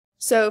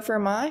So for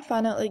my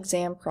final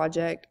exam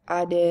project,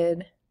 I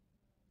did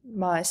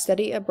my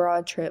study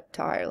abroad trip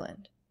to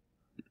Ireland.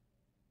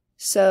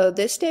 So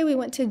this day we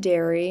went to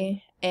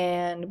Derry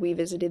and we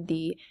visited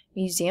the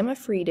Museum of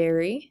Free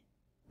Derry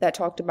that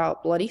talked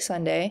about Bloody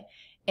Sunday,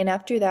 and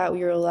after that we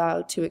were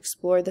allowed to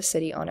explore the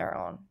city on our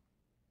own.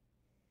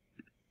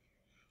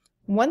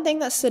 One thing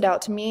that stood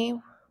out to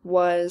me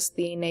was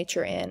the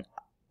nature in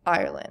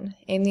Ireland.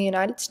 In the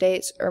United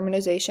States,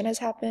 urbanization has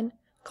happened,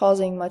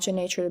 causing much of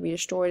nature to be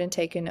destroyed and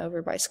taken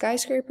over by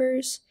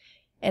skyscrapers.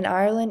 In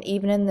Ireland,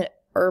 even in the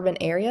urban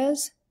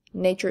areas,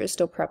 nature is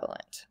still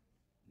prevalent.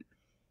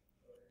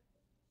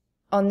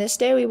 On this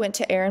day, we went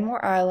to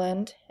Erinmore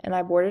Island, and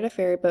I boarded a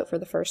ferry boat for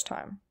the first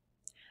time.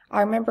 I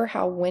remember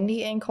how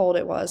windy and cold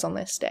it was on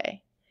this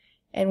day.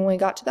 And when we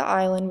got to the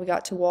island, we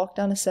got to walk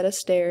down a set of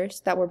stairs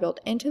that were built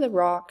into the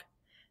rock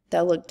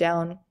that looked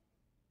down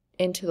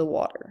into the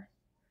water.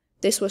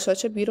 This was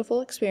such a beautiful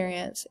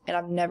experience, and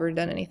I've never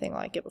done anything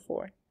like it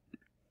before.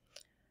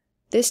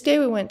 This day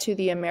we went to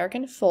the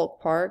American Folk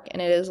Park,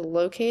 and it is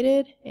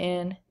located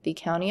in the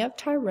county of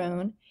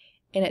Tyrone,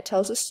 and it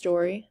tells a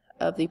story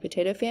of the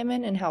potato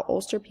famine and how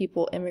Ulster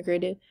people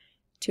immigrated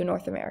to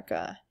North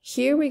America.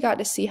 Here we got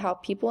to see how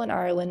people in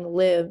Ireland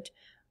lived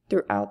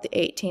throughout the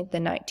 18th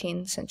and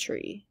 19th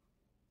century.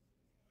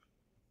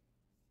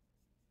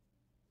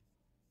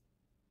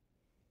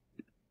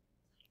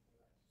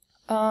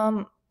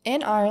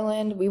 In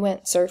Ireland, we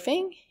went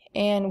surfing,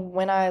 and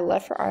when I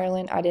left for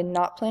Ireland, I did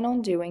not plan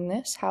on doing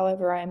this.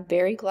 However, I am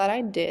very glad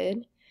I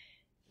did.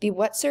 The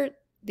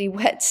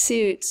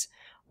wetsuits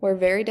were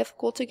very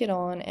difficult to get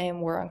on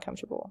and were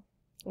uncomfortable.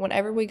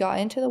 Whenever we got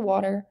into the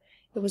water,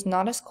 it was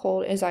not as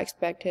cold as I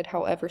expected.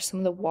 However, some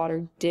of the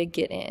water did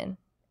get in.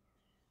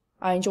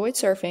 I enjoyed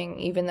surfing,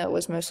 even though it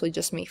was mostly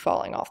just me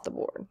falling off the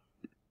board.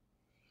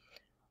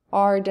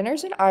 Our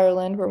dinners in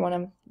Ireland were one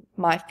of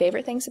my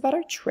favorite things about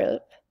our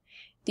trip.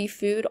 The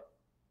food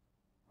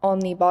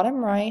on the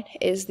bottom right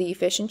is the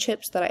fish and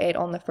chips that I ate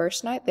on the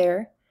first night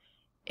there.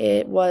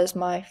 It was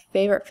my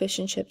favorite fish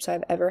and chips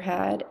I've ever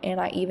had, and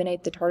I even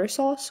ate the tartar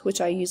sauce,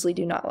 which I usually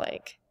do not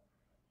like.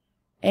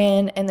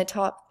 And in the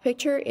top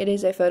picture, it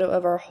is a photo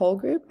of our whole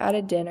group at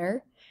a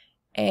dinner,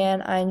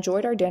 and I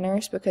enjoyed our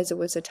dinners because it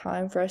was a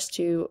time for us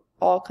to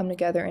all come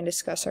together and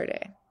discuss our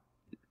day.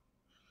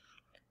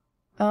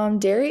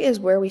 Derry is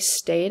where we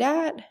stayed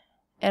at,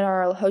 and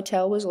our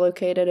hotel was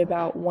located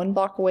about 1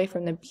 block away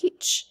from the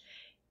beach.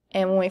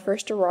 And when we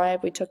first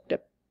arrived, we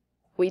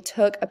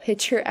took a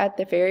picture at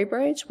the ferry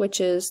bridge,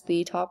 which is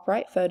the top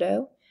right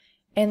photo.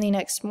 And the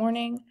next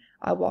morning,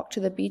 I walked to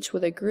the beach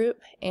with a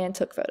group and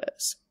took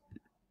photos.